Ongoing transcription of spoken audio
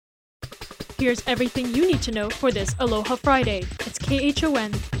Here's everything you need to know for this Aloha Friday. It's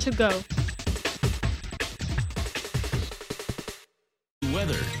KHON to go.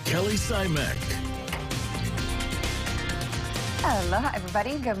 Weather, Kelly Simek. Aloha,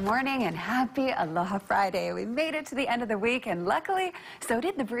 everybody. Good morning and happy Aloha Friday. We made it to the end of the week, and luckily, so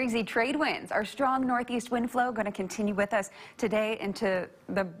did the breezy trade winds. Our strong northeast wind flow going to continue with us today into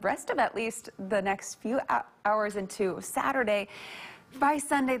the rest of at least the next few hours into Saturday. By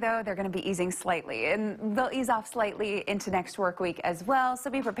Sunday, though, they're going to be easing slightly, and they'll ease off slightly into next work week as well, so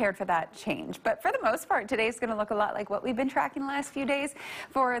be prepared for that change. But for the most part, today's going to look a lot like what we've been tracking the last few days.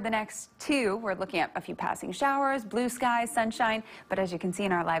 For the next two, we're looking at a few passing showers, blue skies, sunshine, but as you can see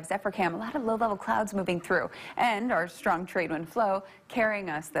in our live Zephyr cam, a lot of low-level clouds moving through, and our strong trade wind flow carrying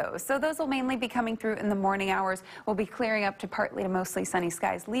us those. So those will mainly be coming through in the morning hours. We'll be clearing up to partly to mostly sunny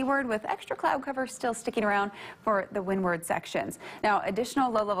skies leeward, with extra cloud cover still sticking around for the windward sections. Now,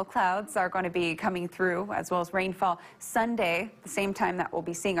 additional low-level clouds are going to be coming through, as well as rainfall Sunday, the same time that we'll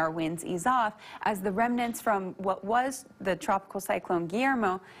be seeing our winds ease off, as the remnants from what was the tropical cyclone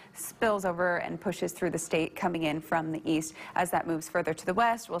Guillermo spills over and pushes through the state, coming in from the east. As that moves further to the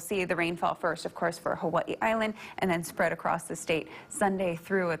west, we'll see the rainfall first, of course, for Hawaii Island, and then spread across the state Sunday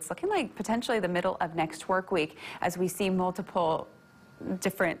through. It's looking like potentially the middle of next work week as we see multiple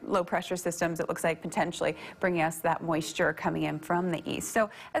different low pressure systems. It looks like potentially bringing us that moisture coming in from the east. So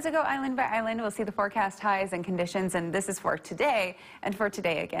as we go island by island, we'll see the forecast highs and conditions, and this is for today. And for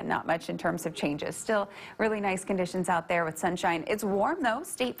today, again, not much in terms of changes. Still really nice conditions out there with sunshine. It's warm though.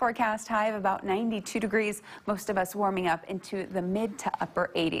 State forecast high of about 92 degrees. Most of us warming up into the mid to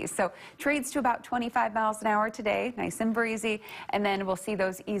upper 80s. So trades to about 25 miles an hour today, nice and breezy. And then we'll see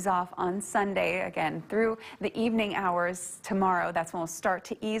those ease off on Sunday again through the evening hours tomorrow. That's when we'll start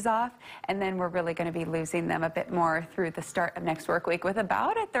to ease off, and then we're really going to be losing them a bit more through the start of next work week, with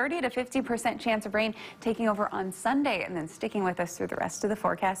about a 30 to 50% chance of rain taking over on Sunday and then sticking with us through the rest of the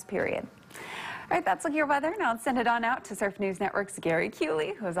forecast period. All right, that's your weather. Now let's send it on out to Surf News Network's Gary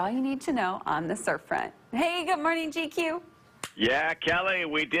Cooley, who has all you need to know on the surf front. Hey, good morning, GQ. Yeah, Kelly,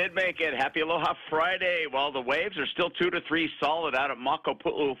 we did make it. Happy Aloha Friday. Well, the waves are still 2 to 3 solid out at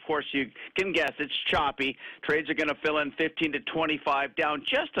Makapu'u. Of course, you can guess it's choppy. Trades are going to fill in 15 to 25, down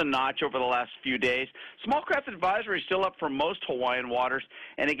just a notch over the last few days. Small craft advisory still up for most Hawaiian waters.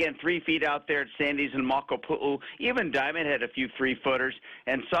 And again, 3 feet out there at Sandy's and Makapu'u. Even Diamond had a few 3-footers.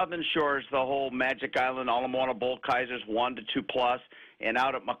 And Southern Shores, the whole Magic Island, Ala Moana, Bold Kaisers, 1 to 2 plus. And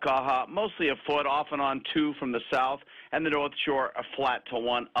out at Makaha, mostly a foot, off and on 2 from the south, and the North Shore, a flat to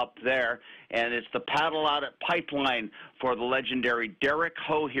 1 up there. And it's the paddle out at Pipeline for the legendary Derek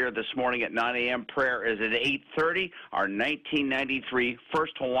Ho here this morning at 9 a.m. Prayer is at 8:30, our 1993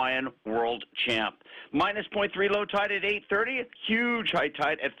 first Hawaiian world champ. Minus 0.3 low tide at 8:30, huge high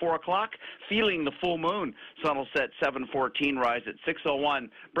tide at 4 o'clock, feeling the full moon. Sun will set 7:14, rise at 6:01,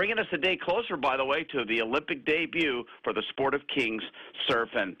 bringing us a day closer, by the way, to the Olympic debut for the Sport of Kings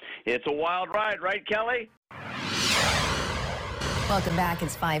surfing. It's a wild ride, right, Kelly? Welcome back.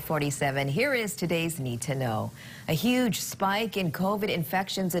 It's 5:47. Here is today's Need to Know. A huge spike in COVID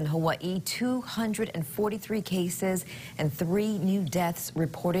infections in Hawaii, 243 cases and 3 new deaths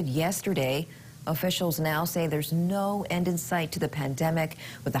reported yesterday. Officials now say there's no end in sight to the pandemic,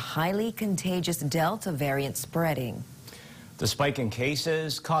 with the highly contagious Delta variant spreading. The spike in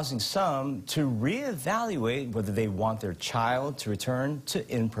cases causing some to reevaluate whether they want their child to return to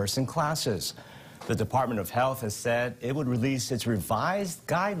in-person classes. The Department of Health has said it would release its revised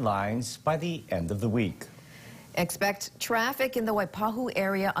guidelines by the end of the week. Expect traffic in the Waipahu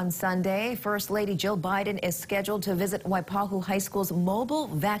area on Sunday. First Lady Jill Biden is scheduled to visit Waipahu High School's mobile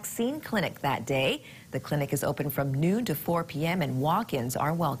vaccine clinic that day. The clinic is open from noon to 4 p.m. and walk-ins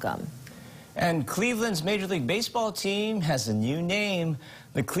are welcome. And Cleveland's Major League Baseball team has a new name.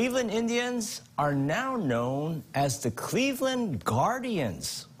 The Cleveland Indians are now known as the Cleveland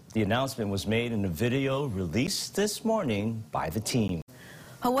Guardians. The announcement was made in a video released this morning by the team.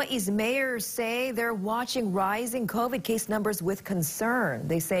 Hawaii's mayors say they're watching rising COVID case numbers with concern.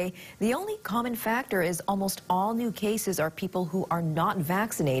 They say the only common factor is almost all new cases are people who are not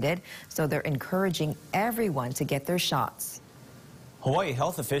vaccinated, so they're encouraging everyone to get their shots. Hawaii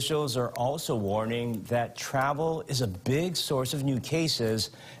health officials are also warning that travel is a big source of new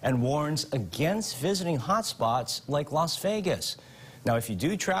cases and warns against visiting hotspots like Las Vegas. Now, if you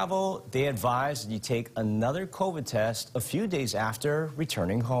do travel, they advise that you take another COVID test a few days after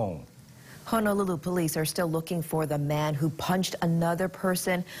returning home. Honolulu police are still looking for the man who punched another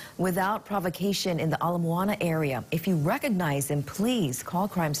person without provocation in the Ala Moana area. If you recognize him, please call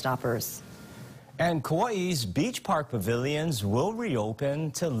Crime Stoppers. And Kauai's beach park pavilions will reopen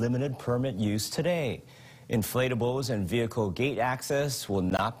to limited permit use today. Inflatables and vehicle gate access will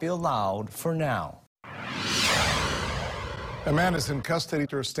not be allowed for now. A man is in custody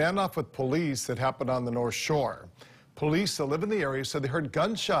after a standoff with police that happened on the North Shore. Police that live in the area said they heard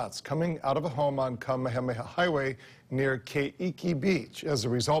gunshots coming out of a home on Kamehameha Highway near Keiki Beach. As a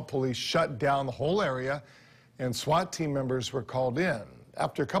result, police shut down the whole area and SWAT team members were called in.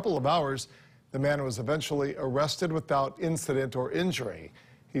 After a couple of hours, the man was eventually arrested without incident or injury.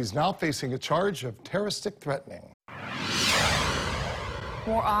 He's now facing a charge of terroristic threatening.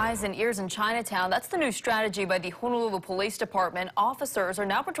 More eyes and ears in Chinatown. That's the new strategy by the Honolulu Police Department. Officers are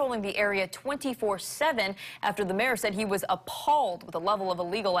now patrolling the area 24/7 after the mayor said he was appalled with the level of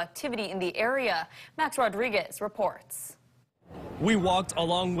illegal activity in the area. Max Rodriguez reports. We walked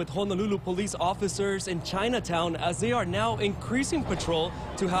along with Honolulu police officers in Chinatown as they are now increasing patrol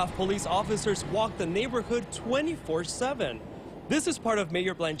to have police officers walk the neighborhood 24/7. This is part of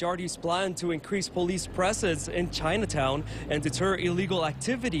Mayor Blangiardi's plan to increase police presence in Chinatown and deter illegal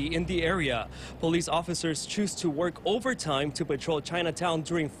activity in the area. Police officers choose to work overtime to patrol Chinatown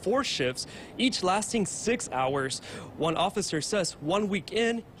during 4 shifts, each lasting 6 hours. One officer says 1 week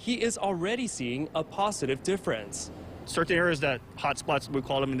in, he is already seeing a positive difference. Certain areas that hotspots, we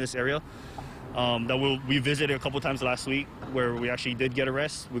call them in this area, that we visited a couple times last week where we actually did get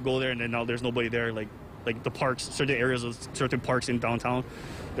arrests. We go there and then now there's nobody there, like the parks, certain areas of certain parks in downtown.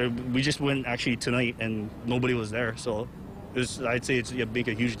 We just went actually tonight and nobody was there. So I'd say it's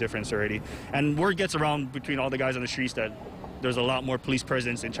making a huge difference already. And word gets around between all the guys on the streets that there's a lot more police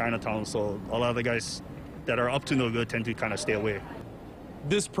presence in Chinatown. So a lot of the guys that are up to no good tend to kind of stay away.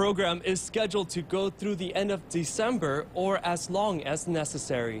 This program is scheduled to go through the end of December or as long as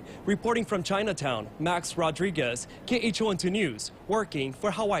necessary. Reporting from Chinatown, Max Rodriguez, KHON2 News, working for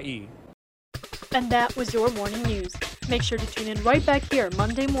Hawaii. And that was your morning news. Make sure to tune in right back here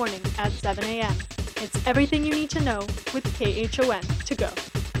Monday morning at 7 a.m. It's everything you need to know with KHON to go.